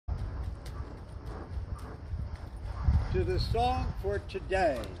to the song for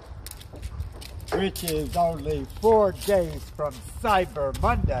today, which is only 4 days from Cyber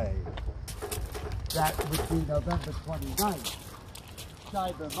Monday. That would be November 29th,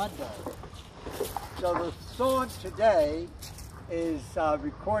 Cyber Monday. So the song today is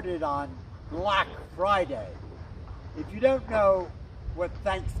recorded on Black Friday. If you don't know what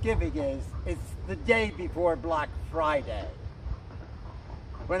Thanksgiving is, it's the day before Black Friday.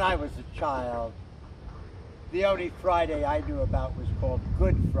 When I was a child, the only Friday I knew about was called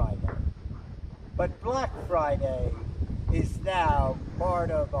Good Friday. But Black Friday is now part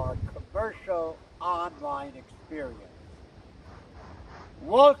of our commercial online experience.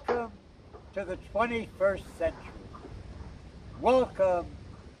 Welcome to the 21st century. Welcome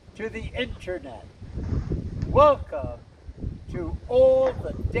to the internet. Welcome to all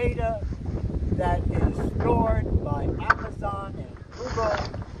the data that is stored by Amazon and Google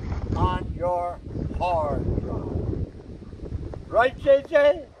on your hard drive. Right,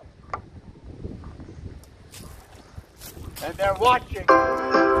 JJ? And they're watching.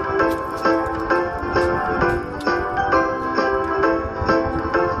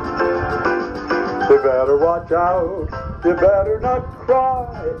 You better watch out. You better not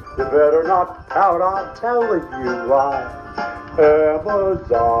cry. You better not pout. I'm telling you why.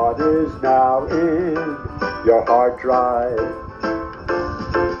 Amazon is now in your hard drive.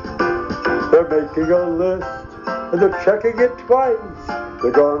 They're making a list and they're checking it twice.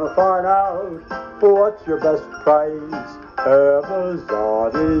 They're gonna find out what's your best price.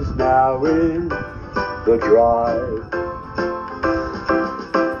 Amazon is now in the drive.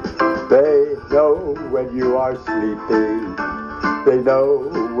 They know when you are sleeping. They know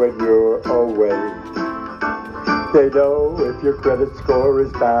when you're awake. They know if your credit score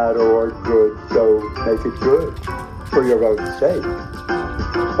is bad or good, so make it good for your own sake.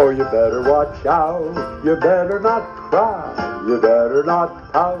 Oh, you better watch out, you better not cry, you better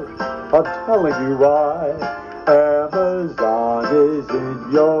not pout, I'm telling you why. Amazon is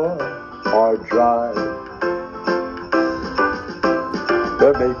in your hard drive.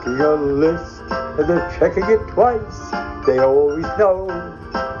 They're making a list and they're checking it twice. They always know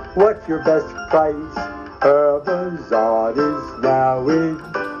what's your best price. Amazon is now in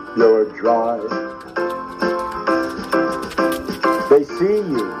your drive. They see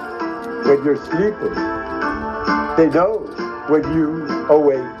you when you're sleeping. They know when you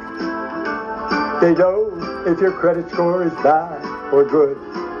awake. They know if your credit score is bad or good.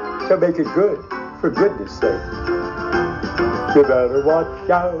 So make it good, for goodness sake. You better watch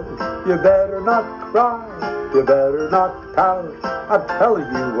out. You better not cry. You better not pout. I'm telling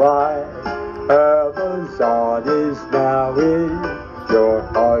you why. Amazon is now in your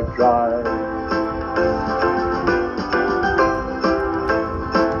hard drive.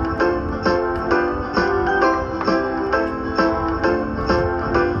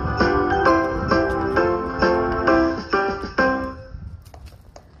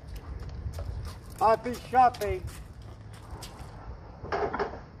 Happy shopping.